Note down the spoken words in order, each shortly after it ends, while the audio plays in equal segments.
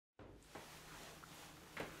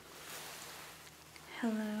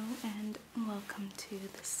Hello and welcome to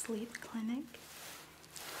the sleep clinic.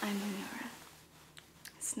 I'm Nora.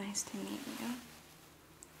 It's nice to meet you.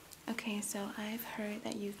 Okay, so I've heard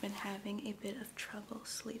that you've been having a bit of trouble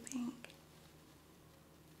sleeping.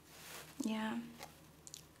 Yeah?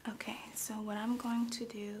 Okay, so what I'm going to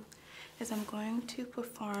do is I'm going to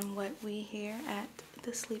perform what we here at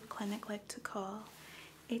the sleep clinic like to call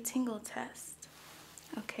a tingle test.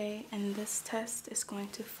 Okay, and this test is going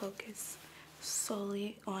to focus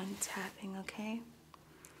solely on tapping, okay?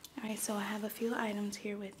 Alright, so I have a few items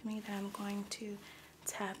here with me that I'm going to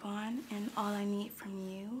tap on, and all I need from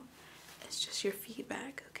you is just your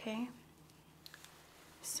feedback, okay?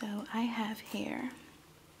 So I have here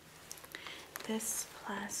this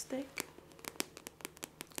plastic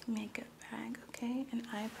makeup bag, okay? And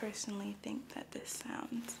I personally think that this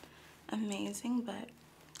sounds amazing, but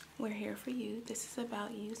we're here for you. This is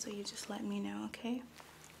about you, so you just let me know, okay?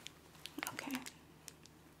 Okay.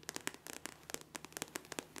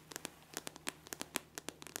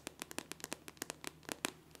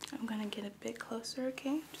 I'm gonna get a bit closer,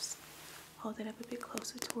 okay? Just hold it up a bit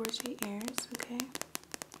closer towards your ears, okay?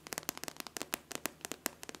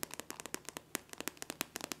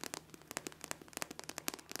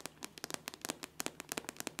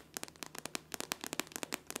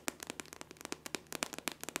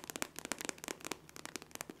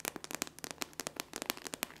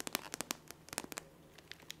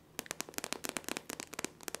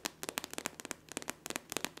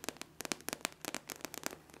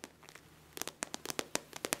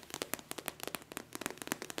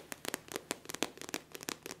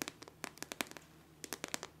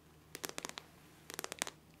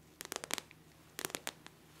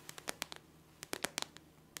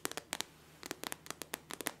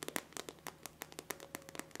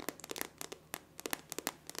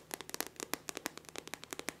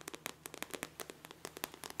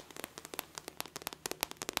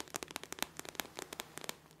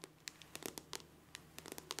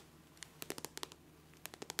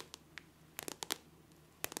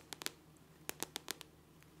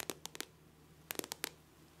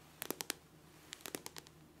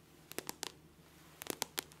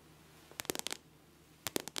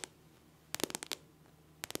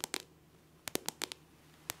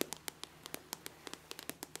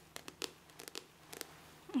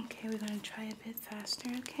 Okay, we're gonna try a bit faster,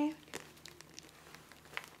 okay?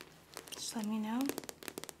 Just let me know.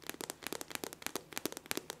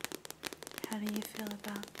 How do you feel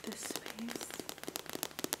about this space?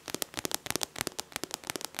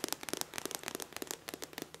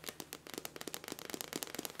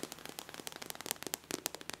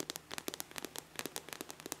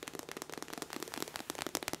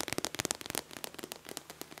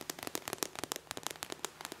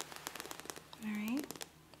 Alright,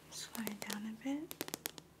 slow it down a bit.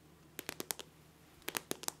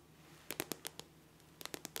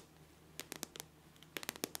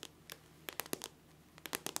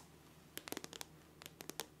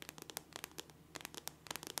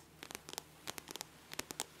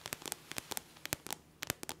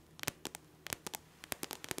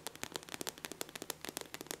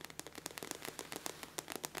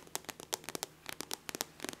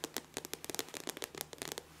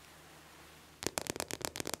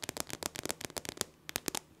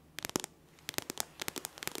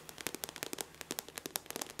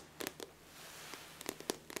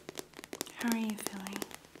 How are you feeling?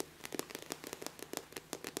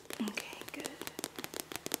 Okay, good.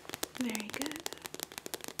 Very good.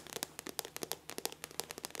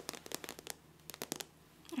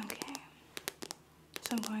 Okay.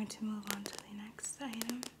 So I'm going to move on to the next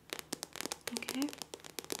item. Okay?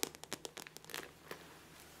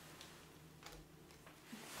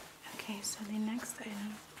 Okay, so the next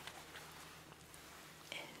item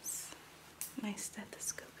is my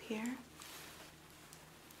stethoscope here.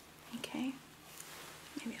 Okay,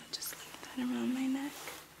 maybe I'll just leave that around my neck.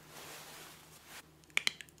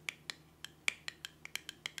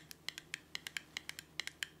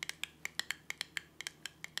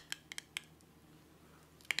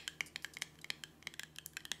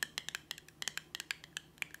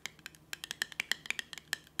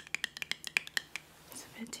 It's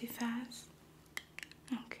a bit too fast.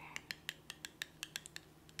 Okay.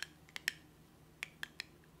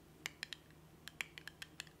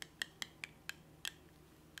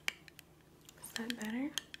 Is that better?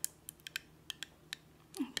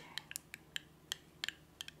 Okay.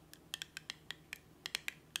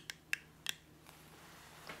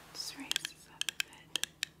 Just raise this up a bit.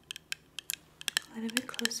 A little bit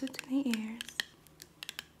closer to the ears.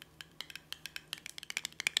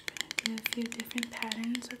 I'm gonna do a few different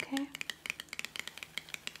patterns, okay?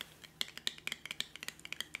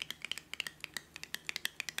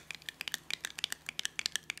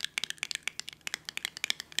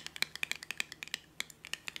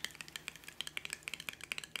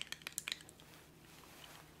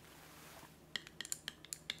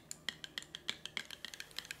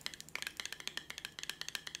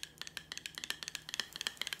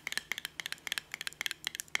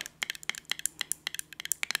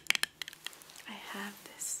 have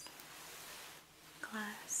this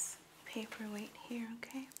glass paperweight here,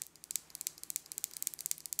 okay?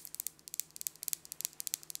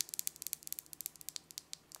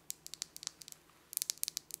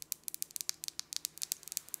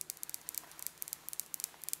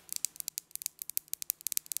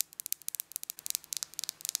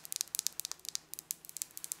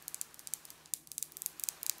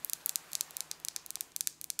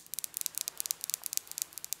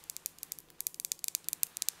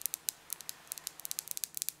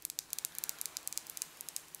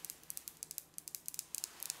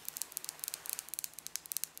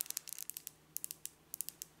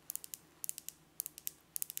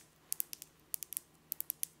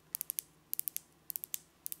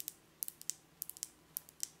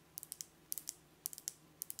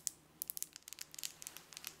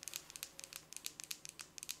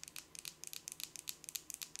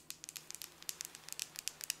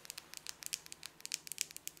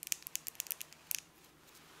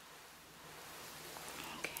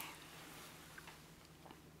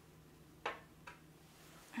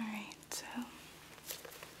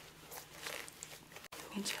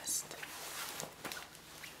 Let me just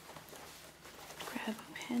grab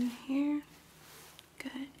a pen here.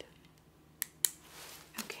 Good.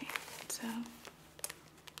 Okay, so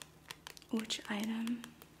which item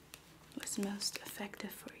was most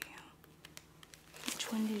effective for you?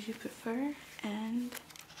 Which one did you prefer? And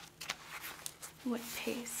what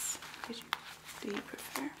pace do you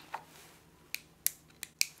prefer?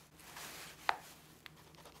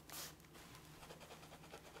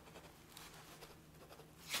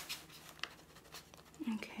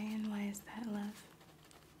 Okay, and why is that, love?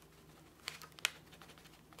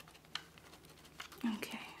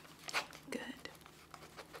 Okay, good.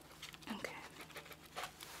 Okay.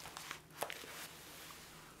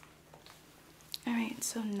 Alright,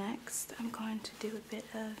 so next I'm going to do a bit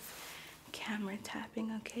of camera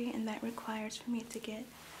tapping, okay? And that requires for me to get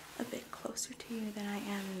a bit closer to you than I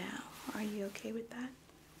am now. Are you okay with that?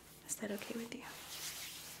 Is that okay with you?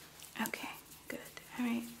 Okay, good.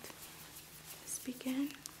 Alright, let's begin.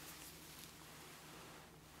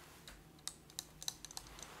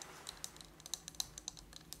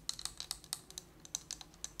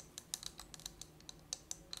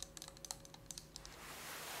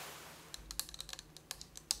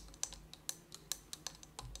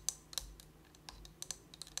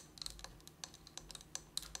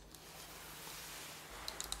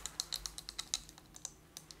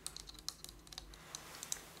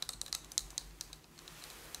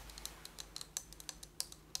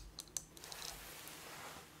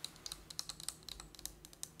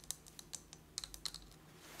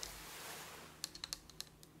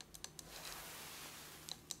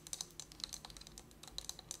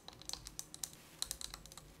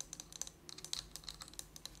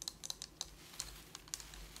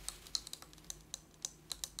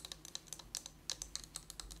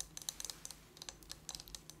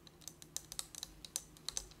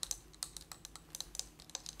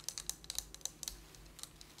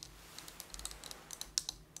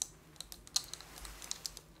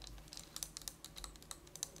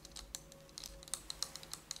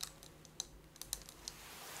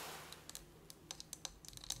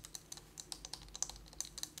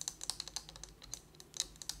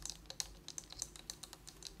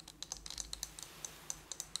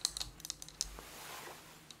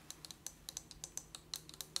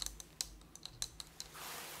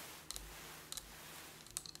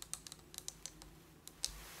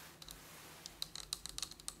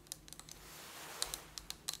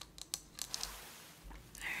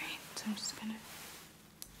 So I'm just gonna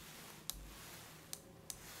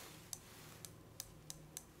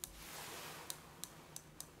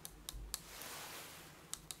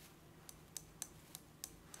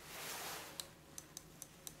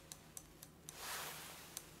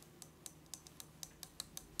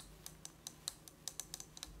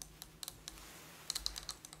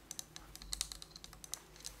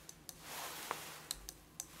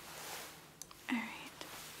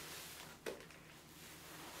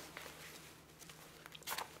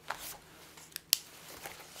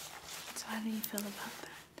how do you feel about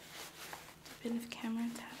that? A bit of camera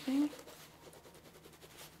tapping?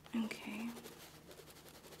 Okay.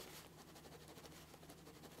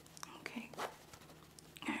 Okay.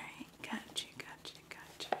 Alright, gotcha.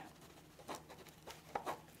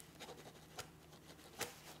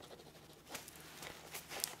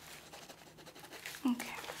 Okay.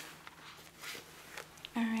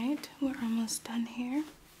 Alright, we're almost done here.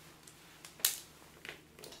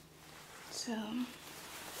 So,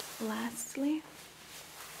 lastly,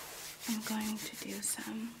 I'm going to do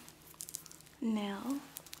some nail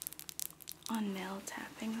on nail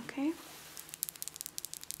tapping, okay?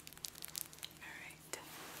 Alright.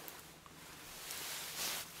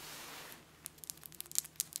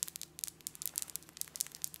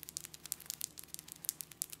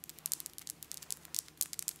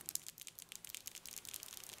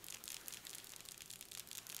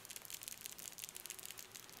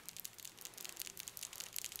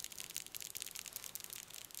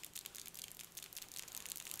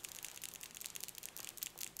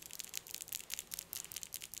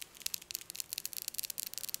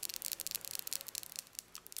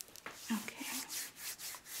 Okay,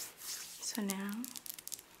 so now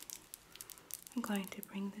I'm going to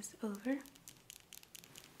bring this over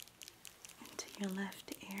into your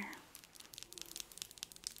left ear.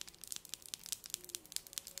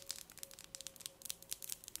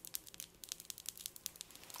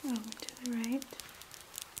 Over to the right.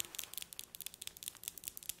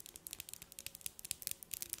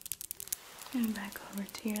 And back over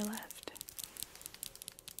to your left.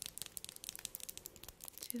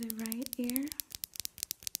 To the right ear.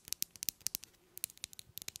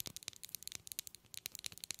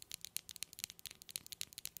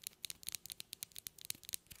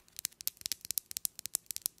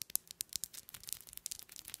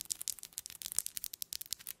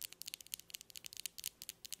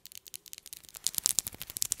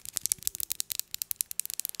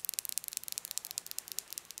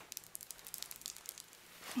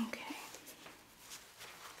 Okay.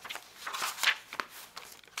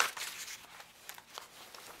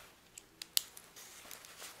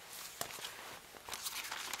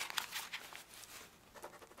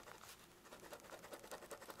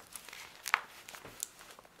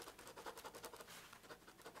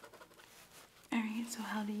 Alright, so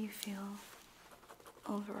how do you feel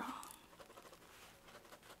overall?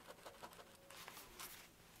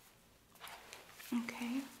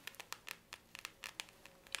 Okay.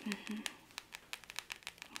 Okay.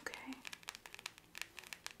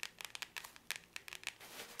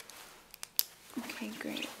 Okay,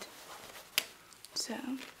 great. So,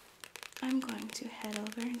 I'm going to head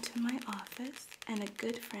over into my office, and a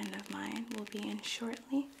good friend of mine will be in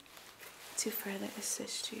shortly to further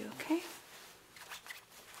assist you, okay?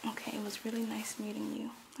 Okay, it was really nice meeting you.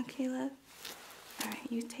 Okay, love? Alright,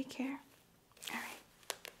 you take care. Alright.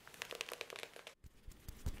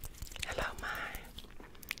 Hello, my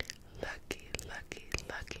lucky, lucky,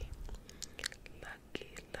 lucky, lucky,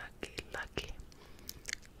 lucky, lucky, lucky,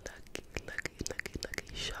 lucky, lucky, lucky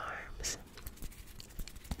charms.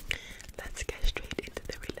 Let's get straight into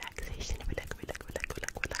the relaxation. Relaxation.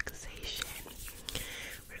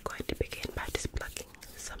 We're going to begin by just plucking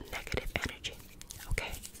some negative energy.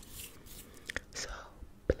 Okay? So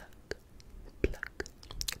pluck, pluck,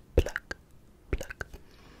 pluck,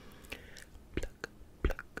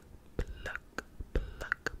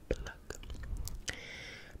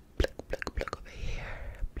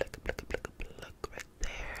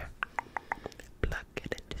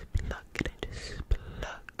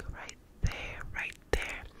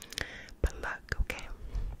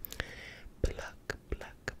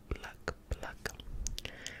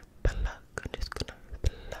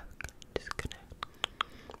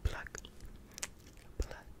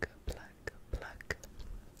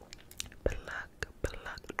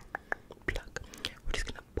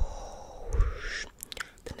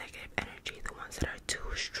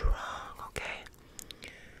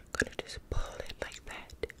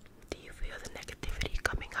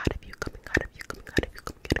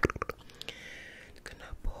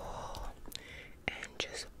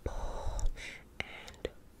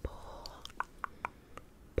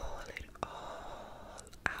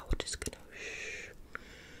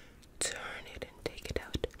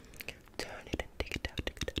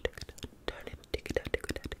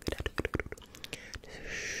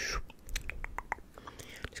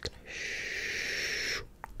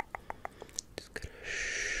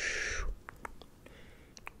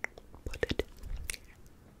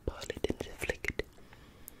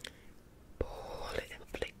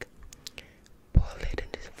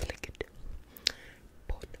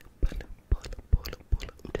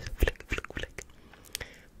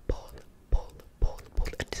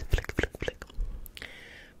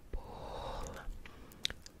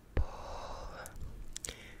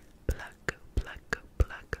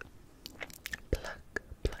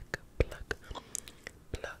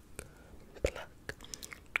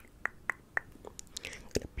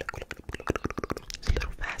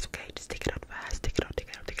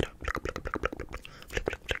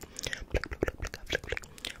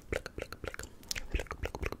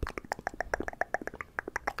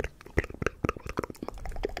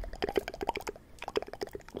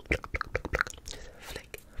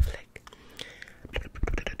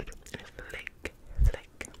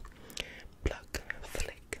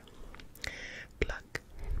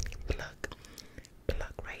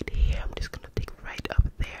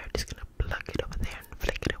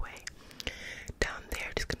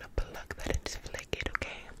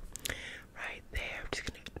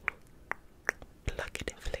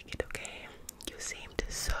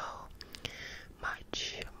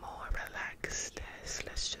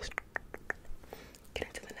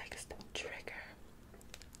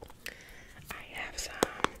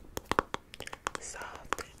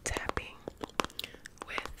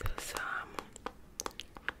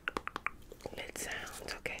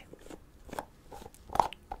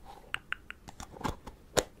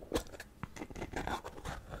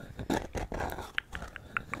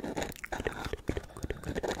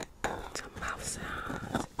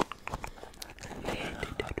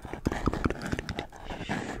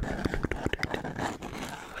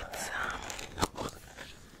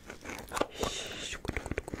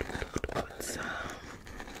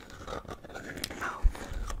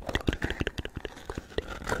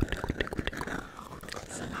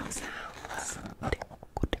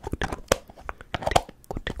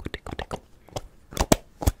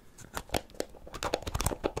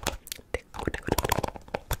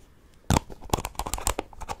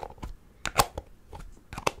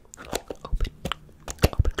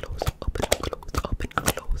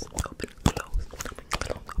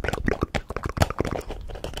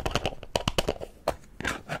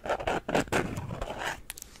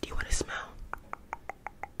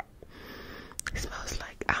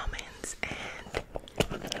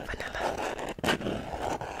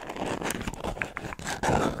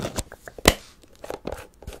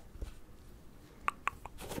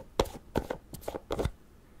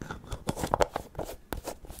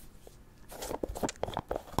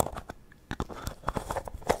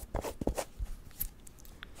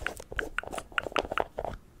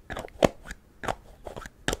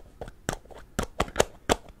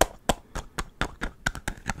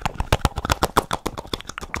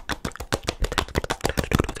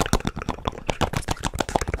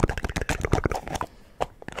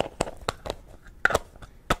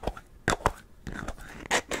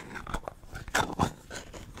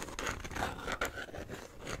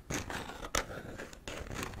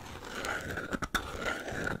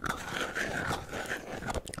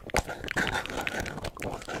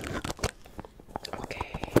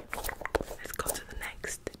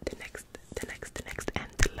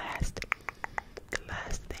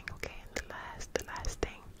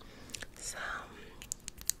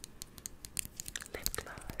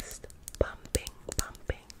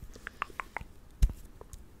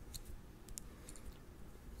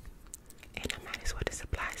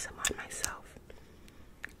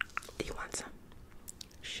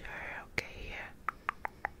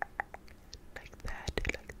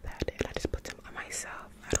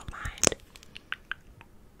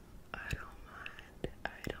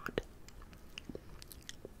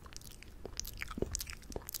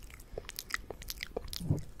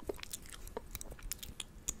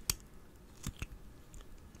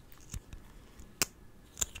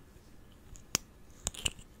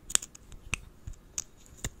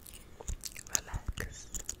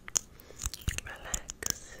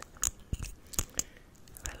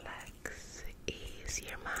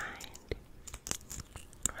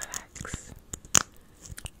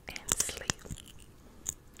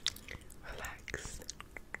 relax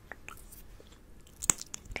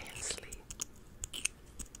and sleep.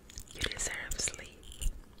 You deserve sleep.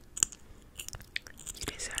 You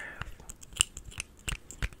deserve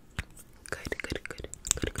good.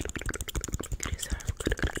 You deserve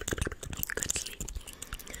good sleep.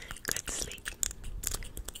 Good sleep.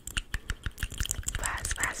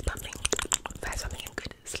 Fast pumping and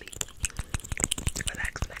good sleep.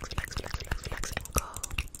 Relax,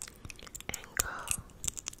 and go.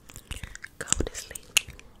 Go to sleep.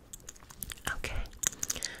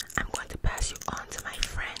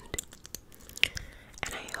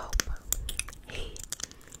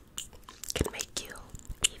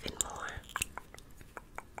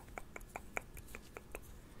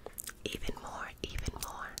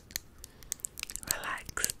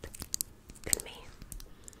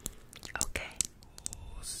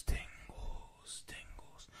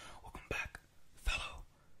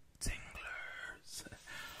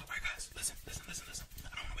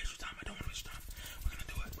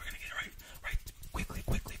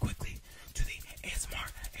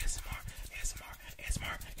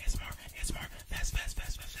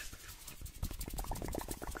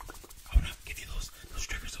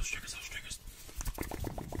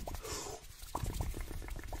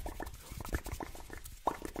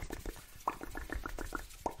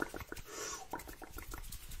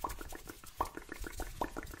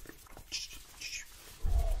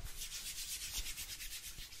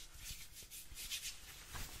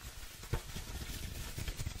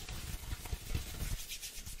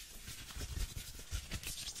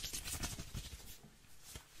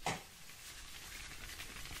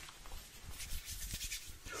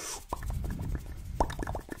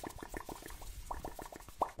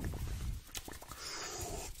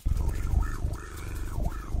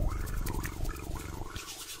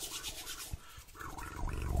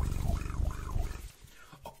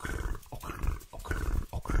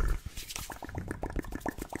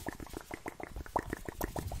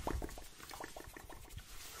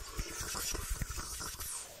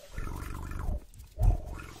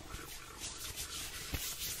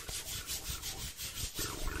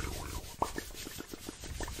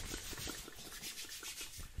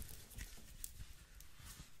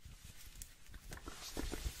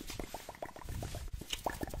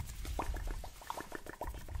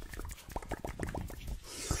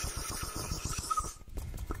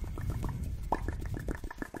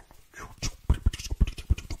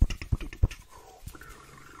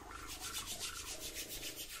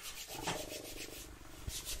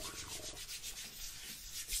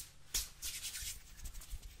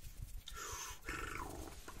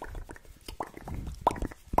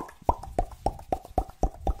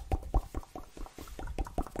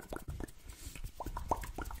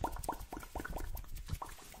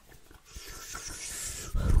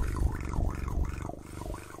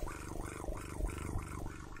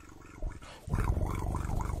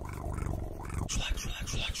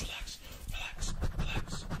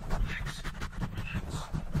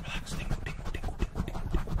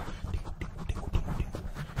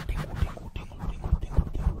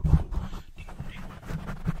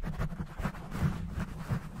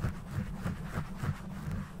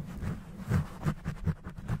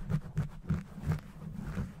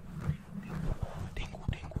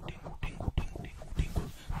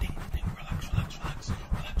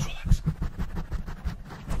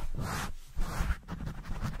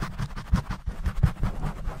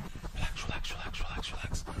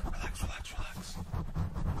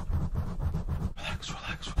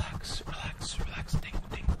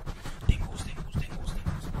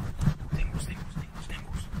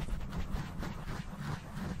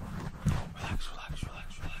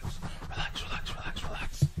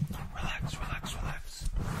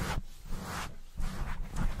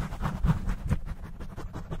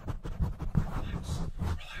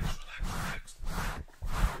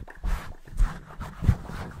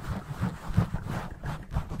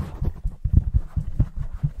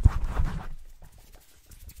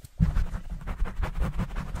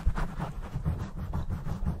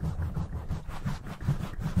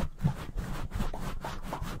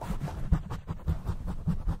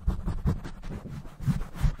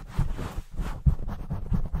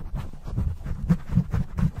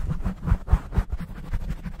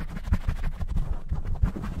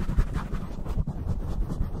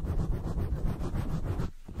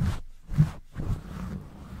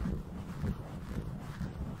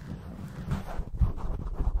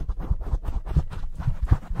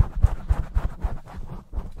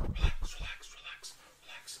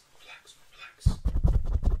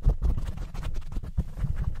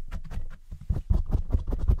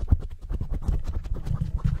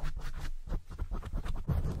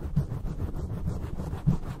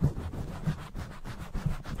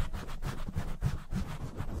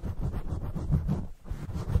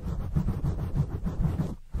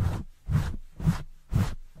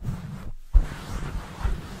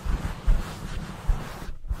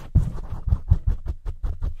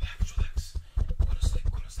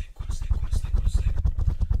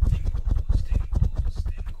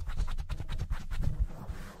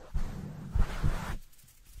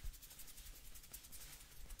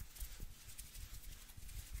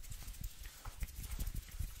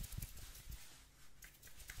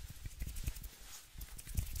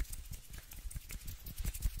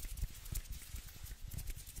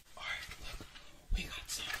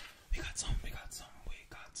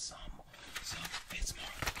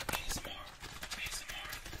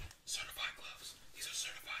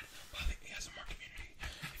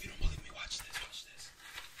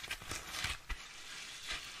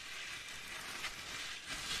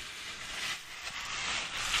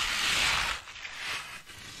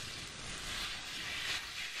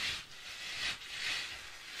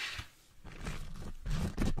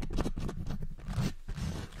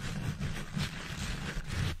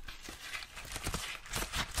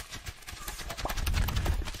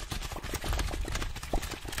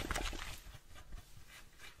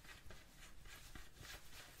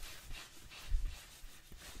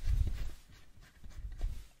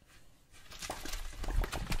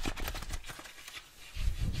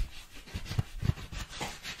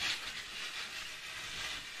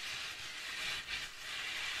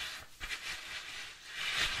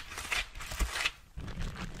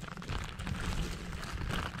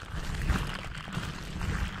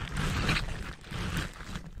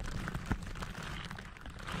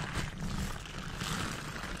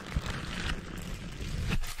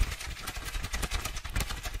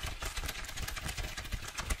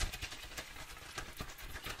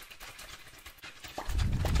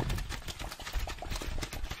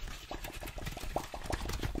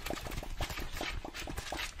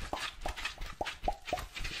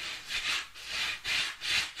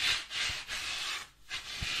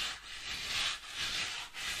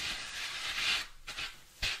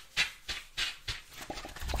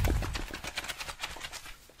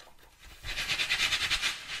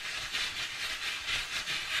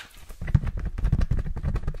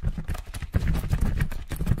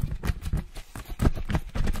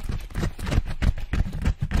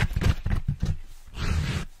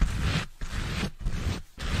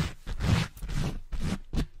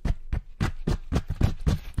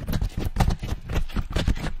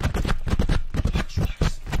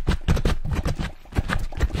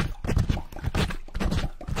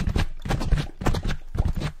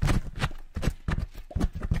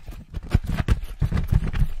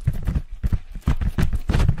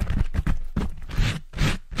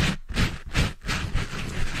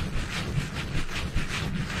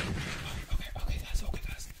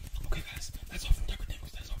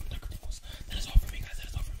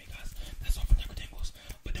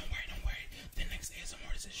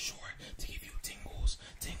 because it's sure to give you tingles,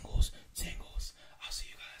 tingles, tingles. I'll see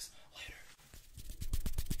you guys later.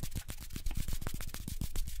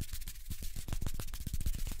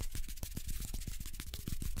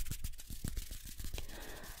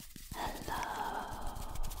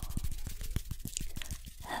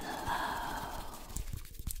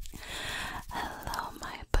 Hello,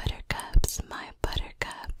 my buttercups,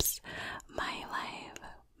 my life,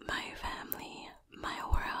 my family, my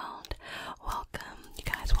world. Welcome, you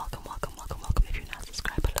guys, welcome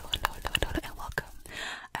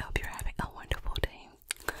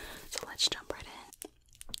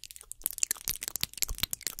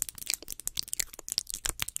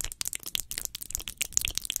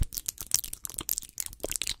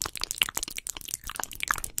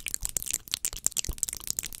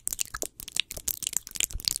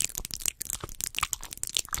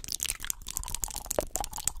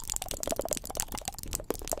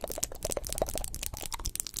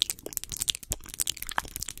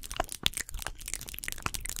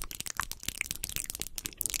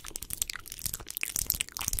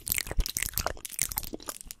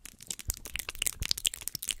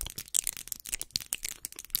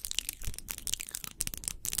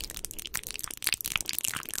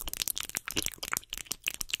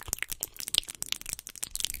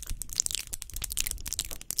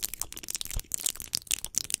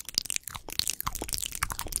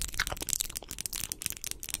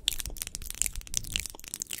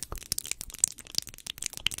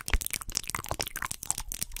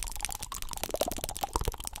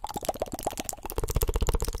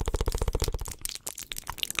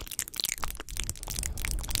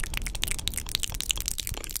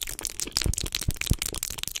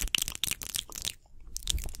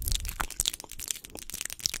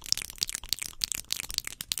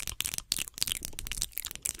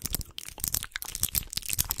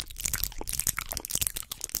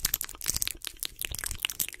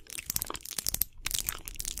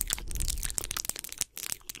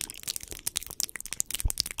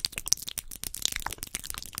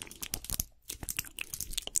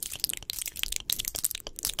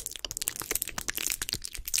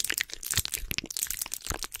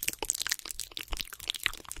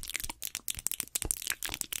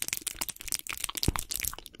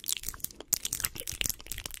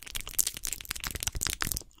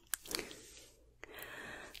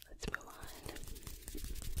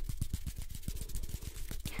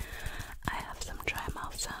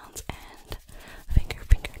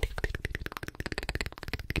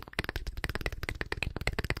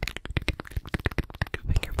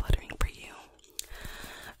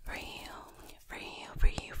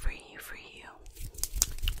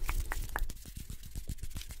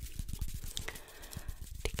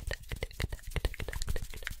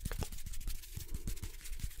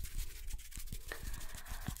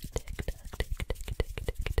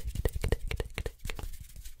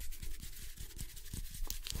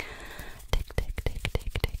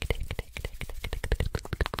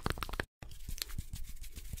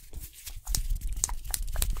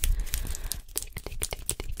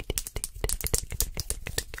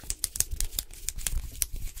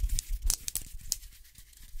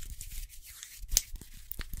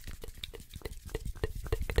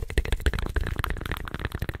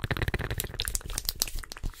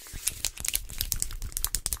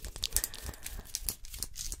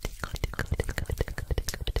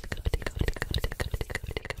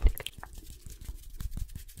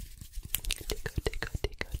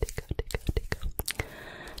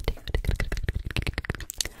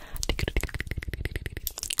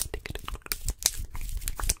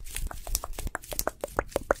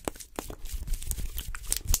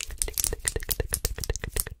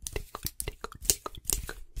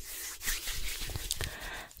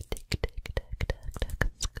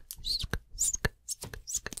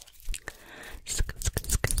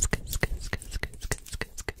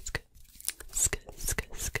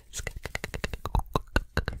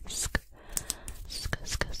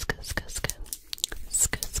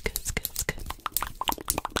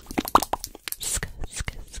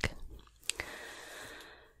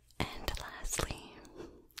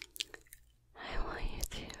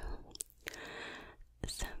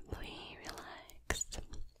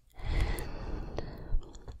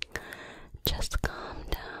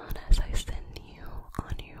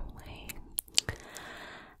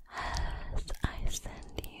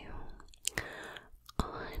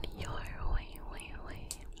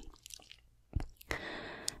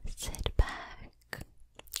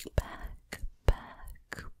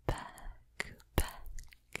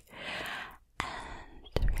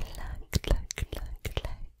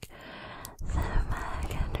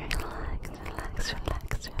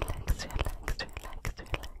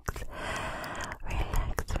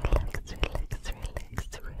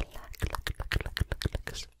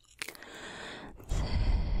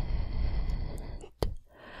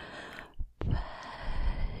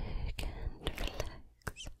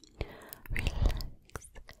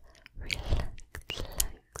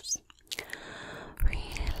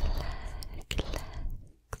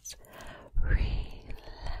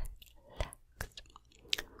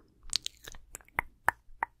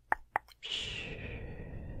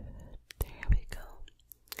There we go.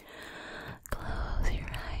 Close your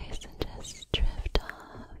eyes and just drift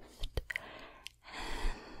off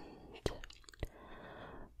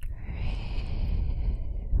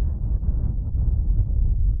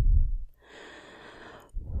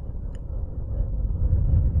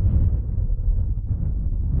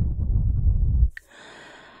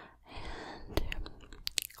and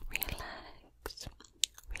relax,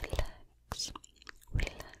 relax,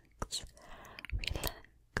 relax,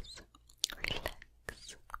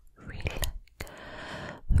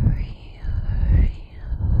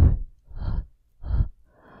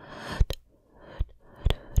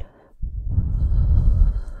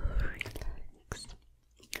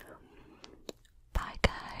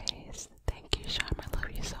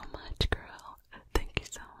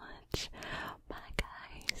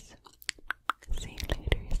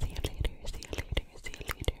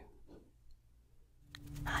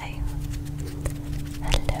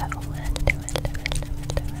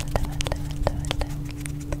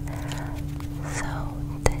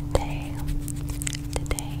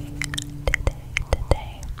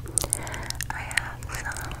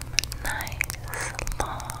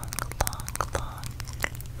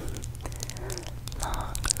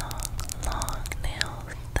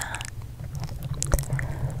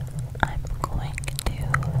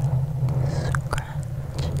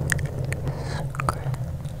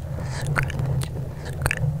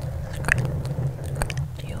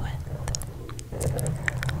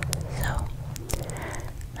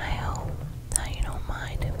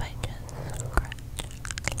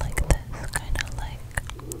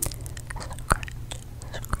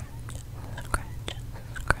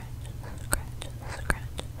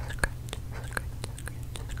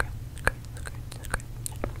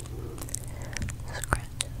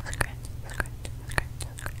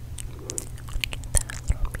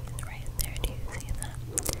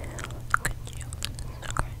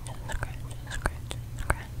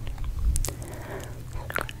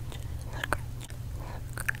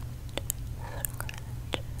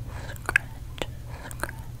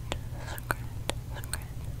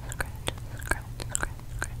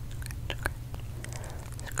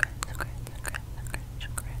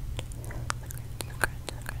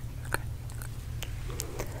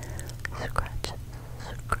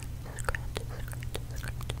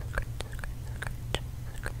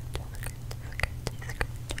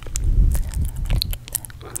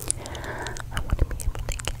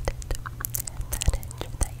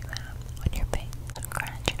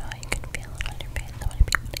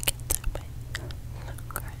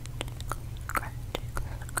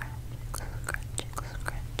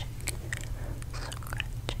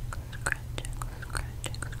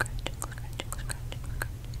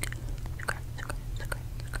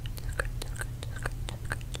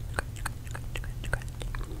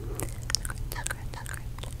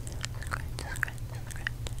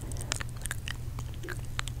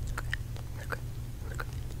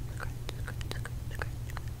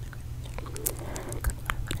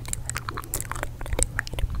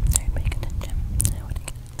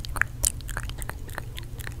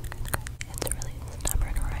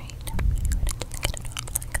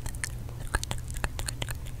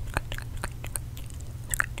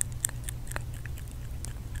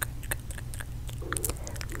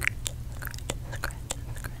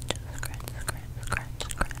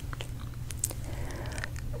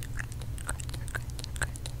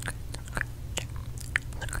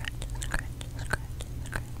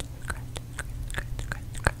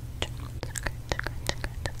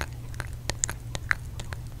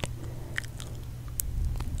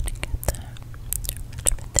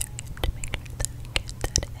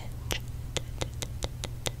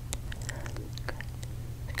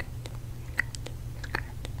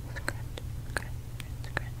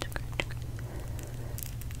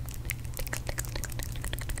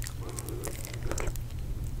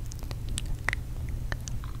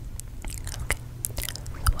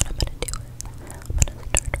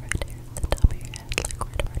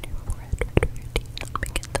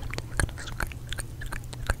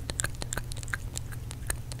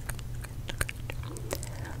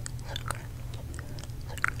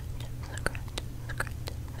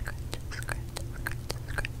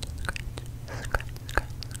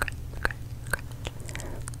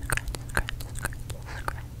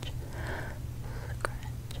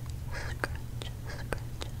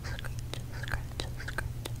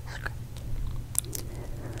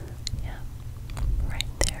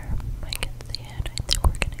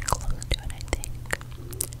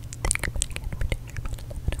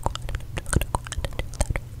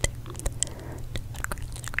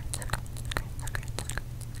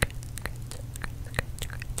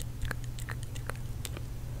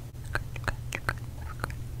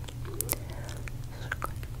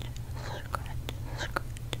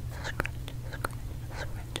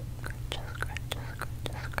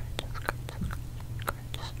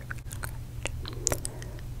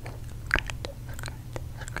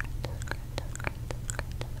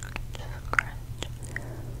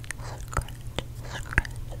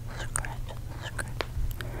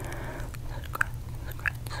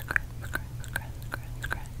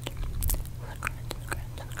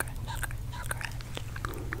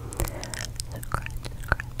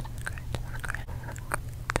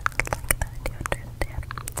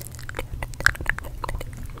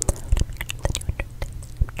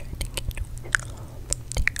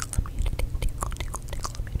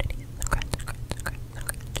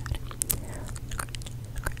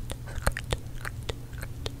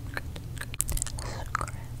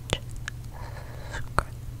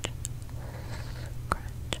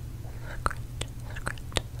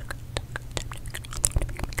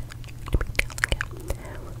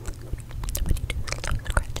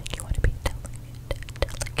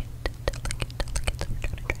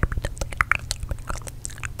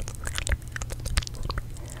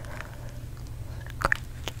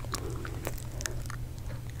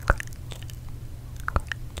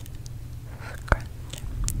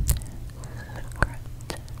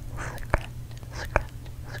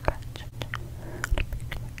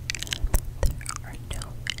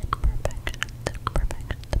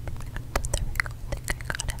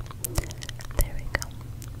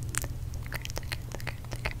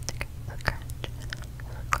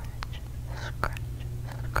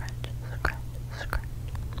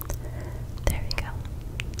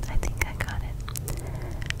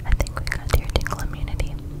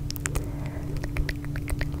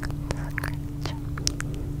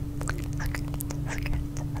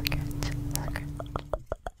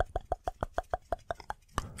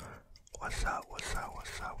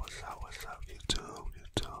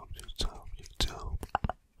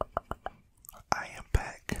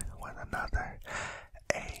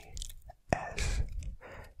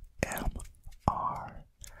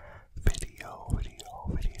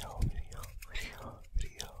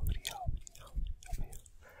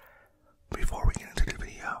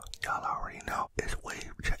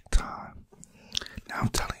 I'm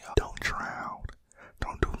telling y'all, don't drown.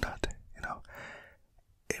 Don't do nothing, you know.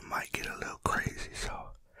 It might get a little crazy, so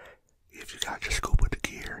if you got your scuba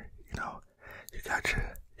gear, you know, you got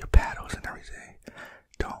your paddles and everything,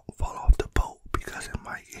 don't fall off the boat because it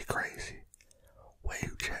might get crazy.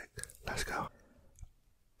 Wave check. Let's go.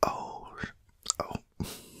 Oh.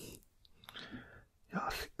 Y'all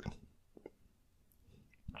see.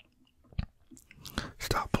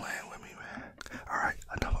 Stop playing with me, man. Alright,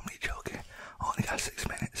 enough of me joking. I only got 6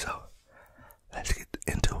 minutes, so let's get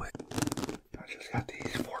into it. I just got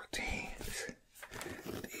these 14s.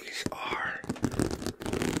 These are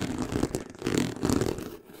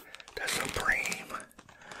the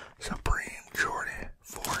Supreme Jordan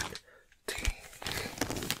 14s.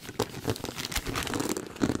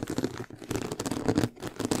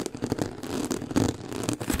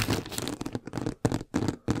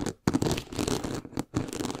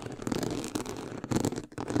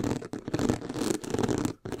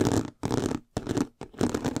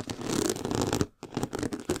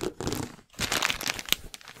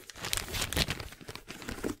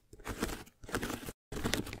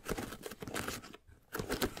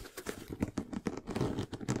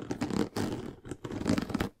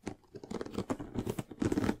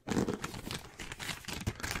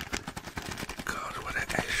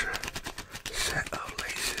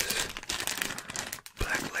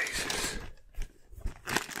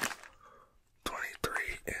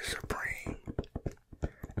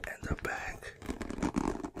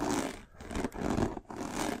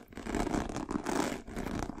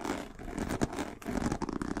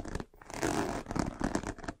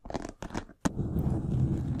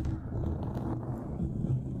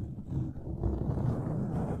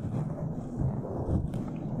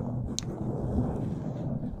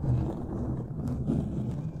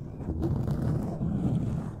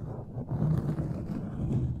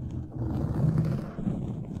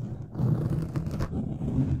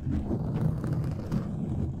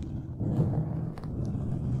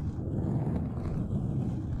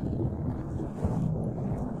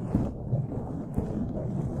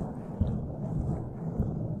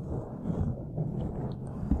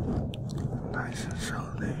 Nice and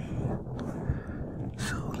soothing.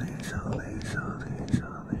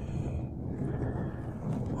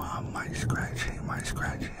 Well, I might scratching.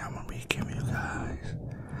 I'm gonna be giving you guys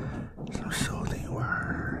some soothing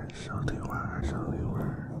words.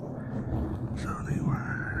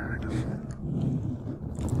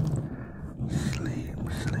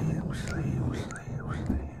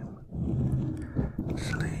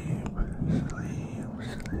 Sleep.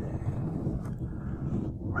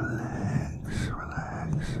 Relax.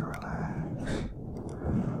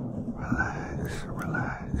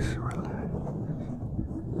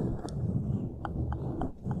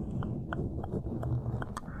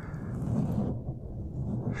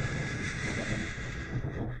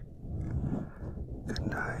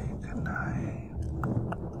 Good night.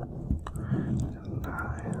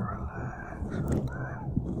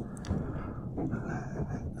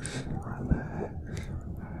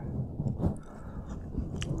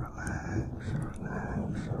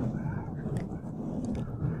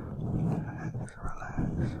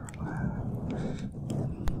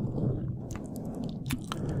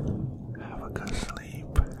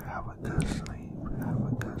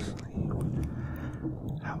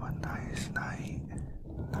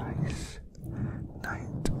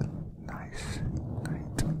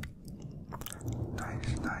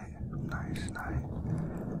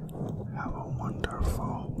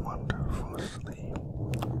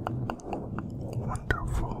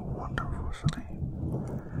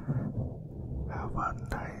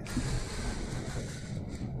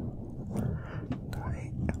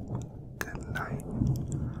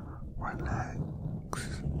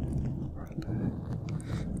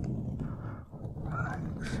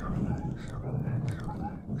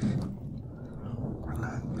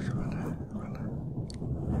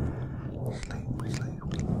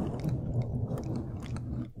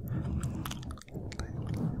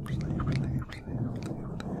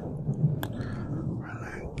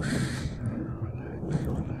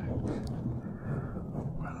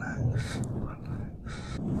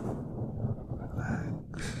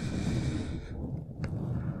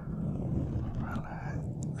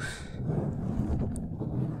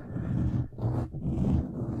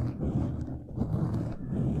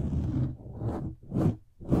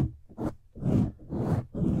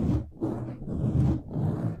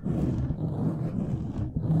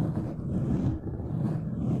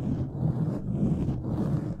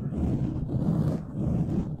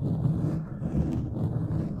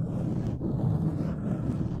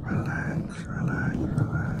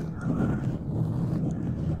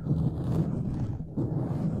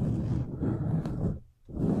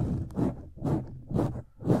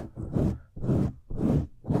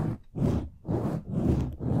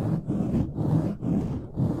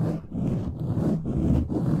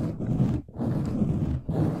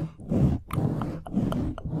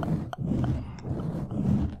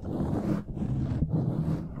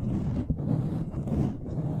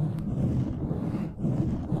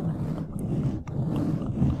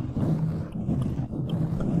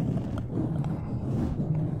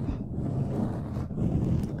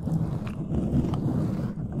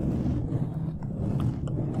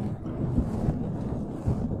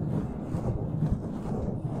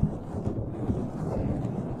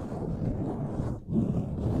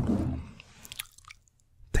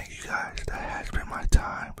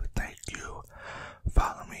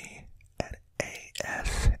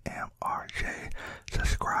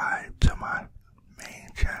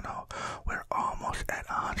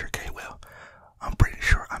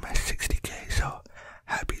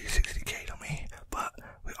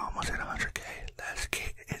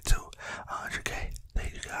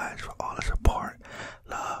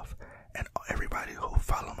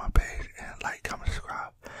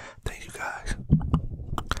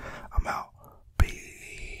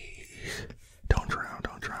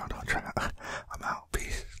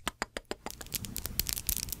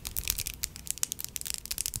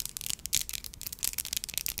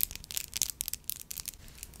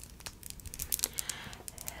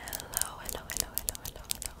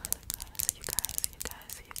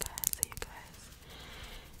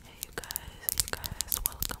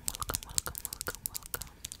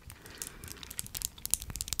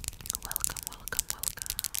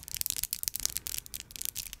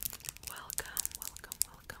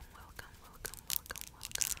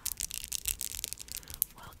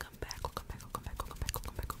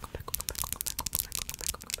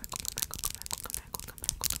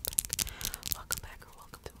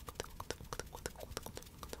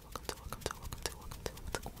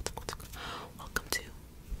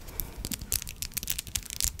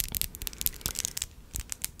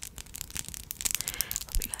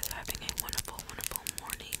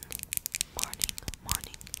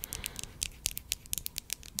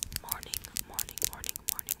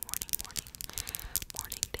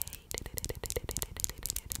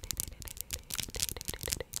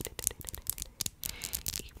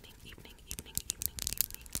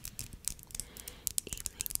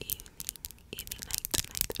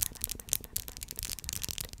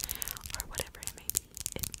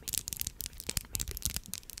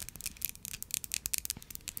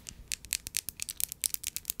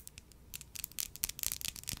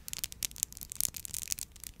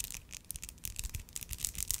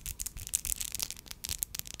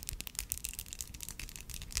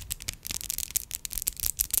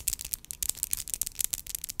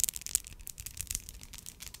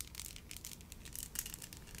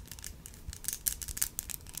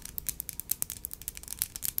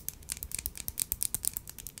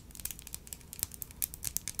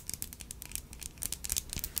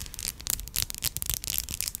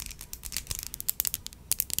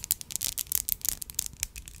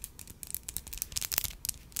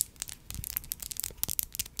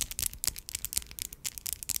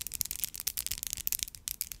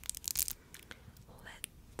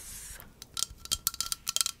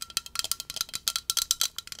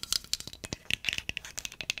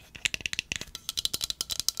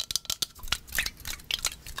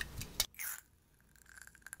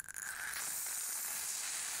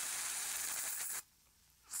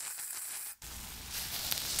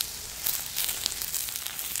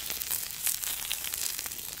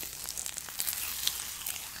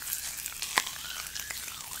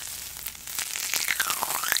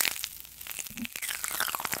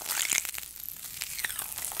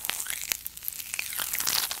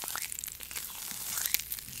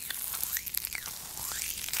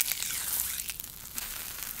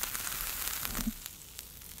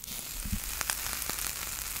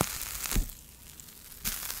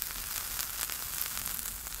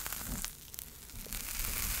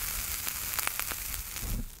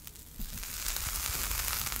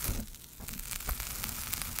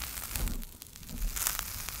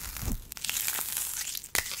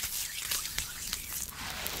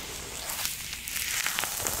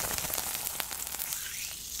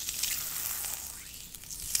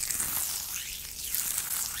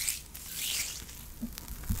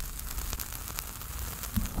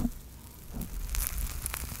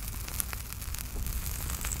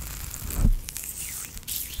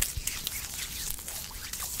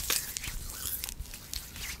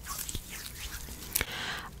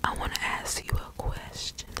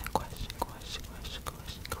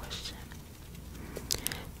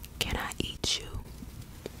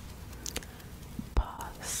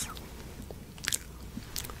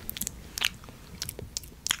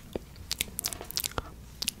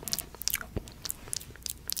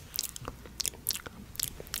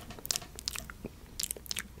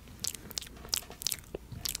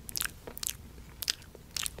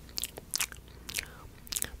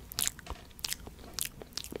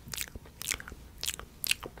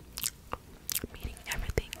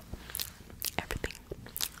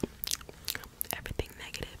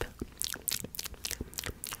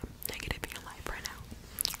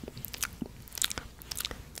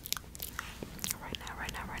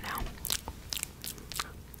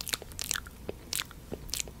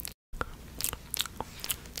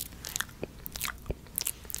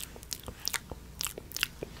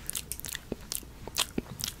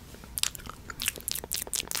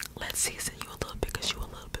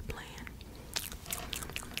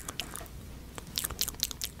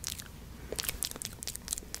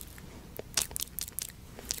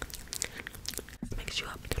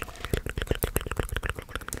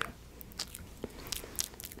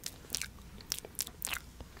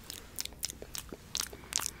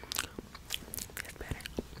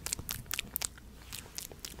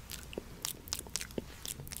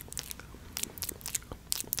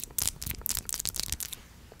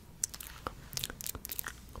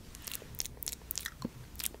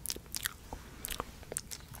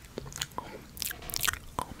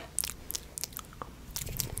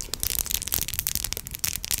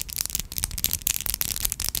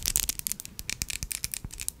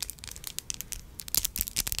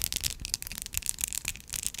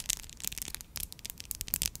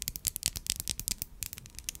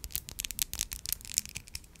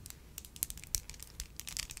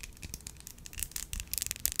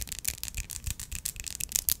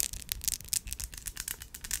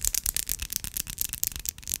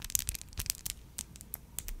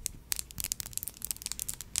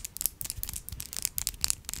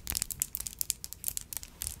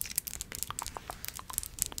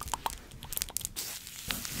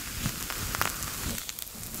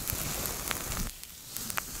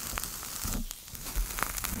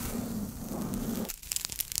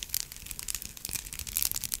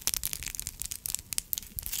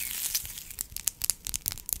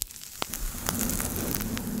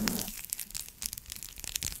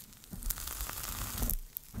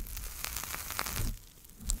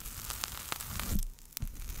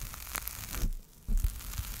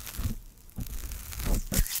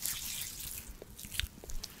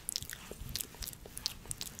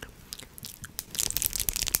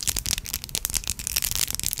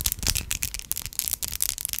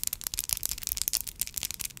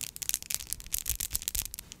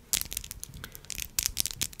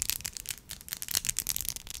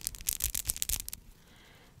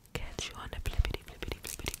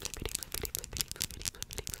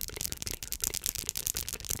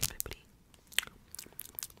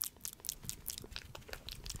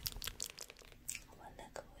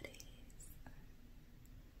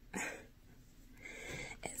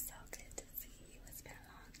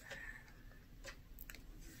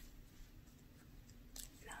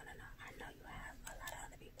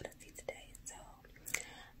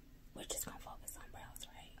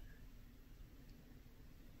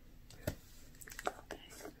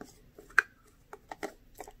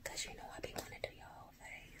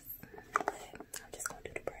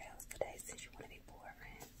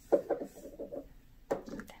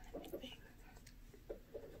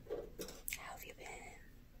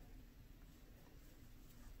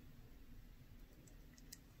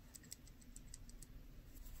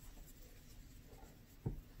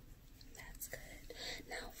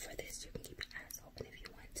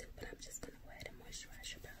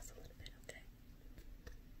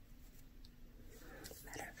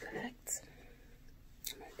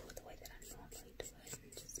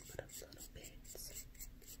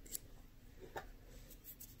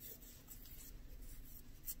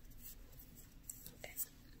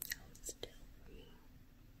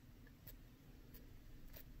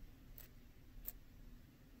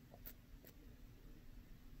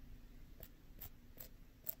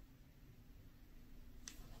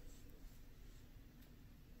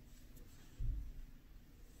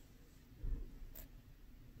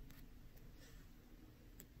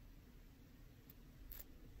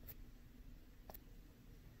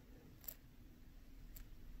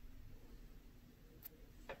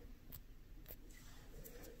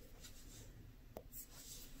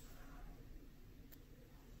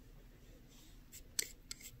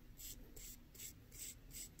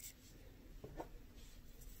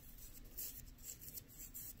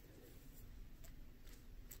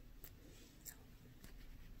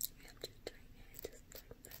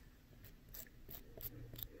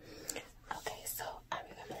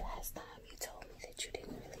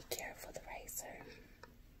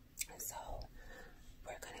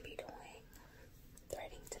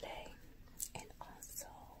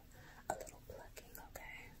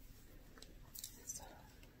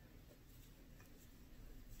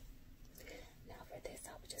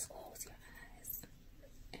 just close your eyes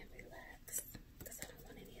and relax, because I don't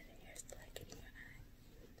want any of the hairs to like get in your eye.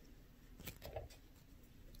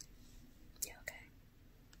 You okay?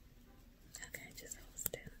 Okay, just hold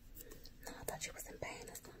still. No, I thought you was in pain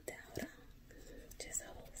or something. Hold on. Just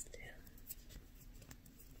hold still.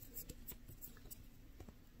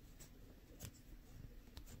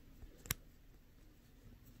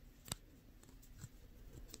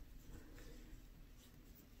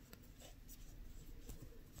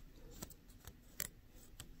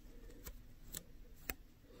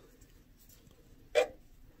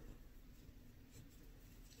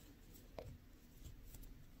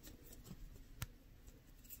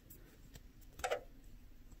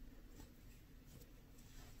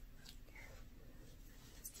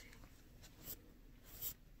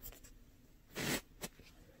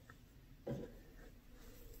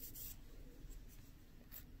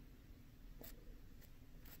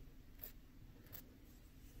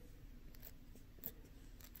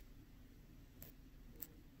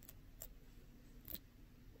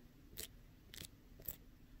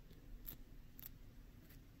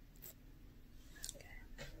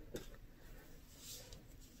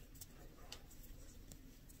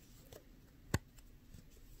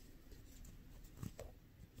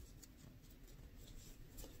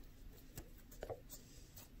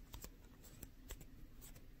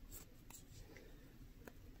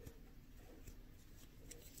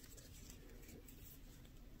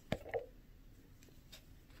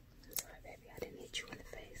 You in the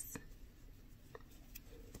face.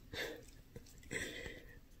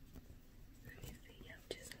 Let me see. Yep,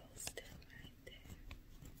 just hold still right there.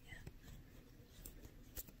 Yep.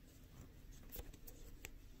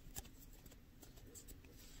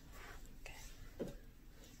 Okay.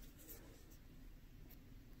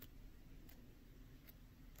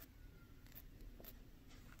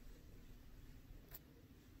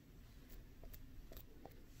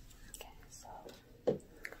 Okay, so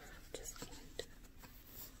just going to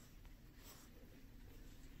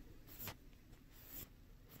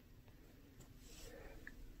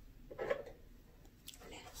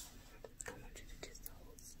I want you to just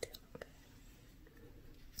hold still, okay?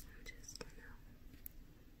 I'm just gonna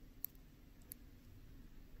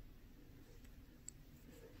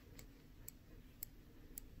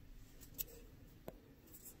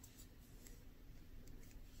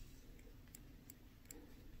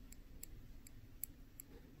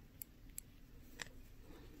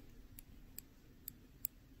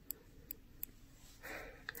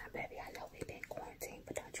now, baby, I know we've been quarantined,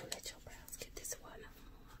 but don't you let your brows get this one no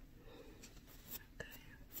more. Okay.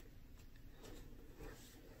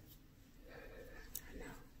 I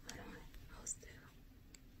know. Hold on. Hold still.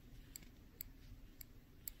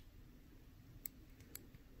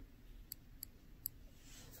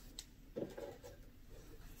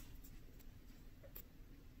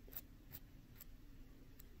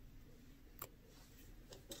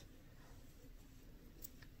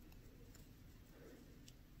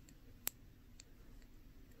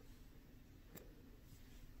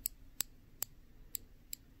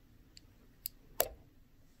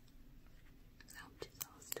 No, just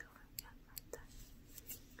hold still. Yeah, like that.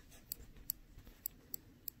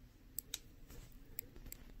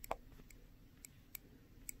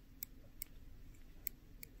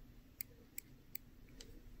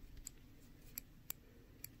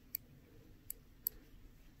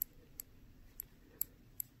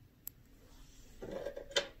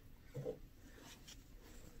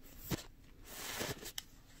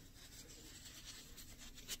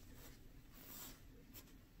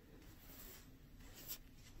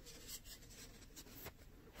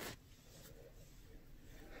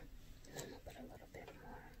 I'm gonna put a little bit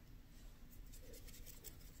more.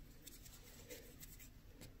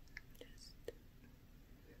 Just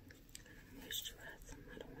moisturize them.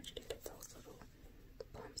 I don't want you to get those little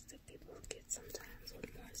bumps that people get sometimes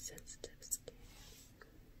with more sensitive skin.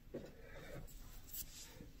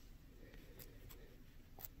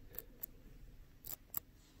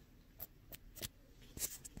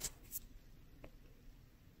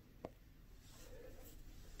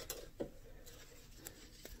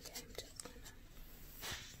 Okay, I'm just gonna.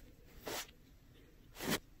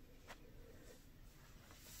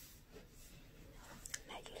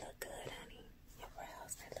 Now you look good, honey. Your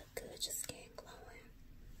brows, they look good. Your skin glowing.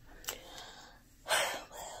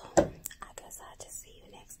 Well, I guess I'll just see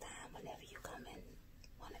you next time whenever you come and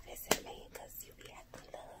want to visit me, because you be acting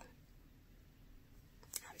a little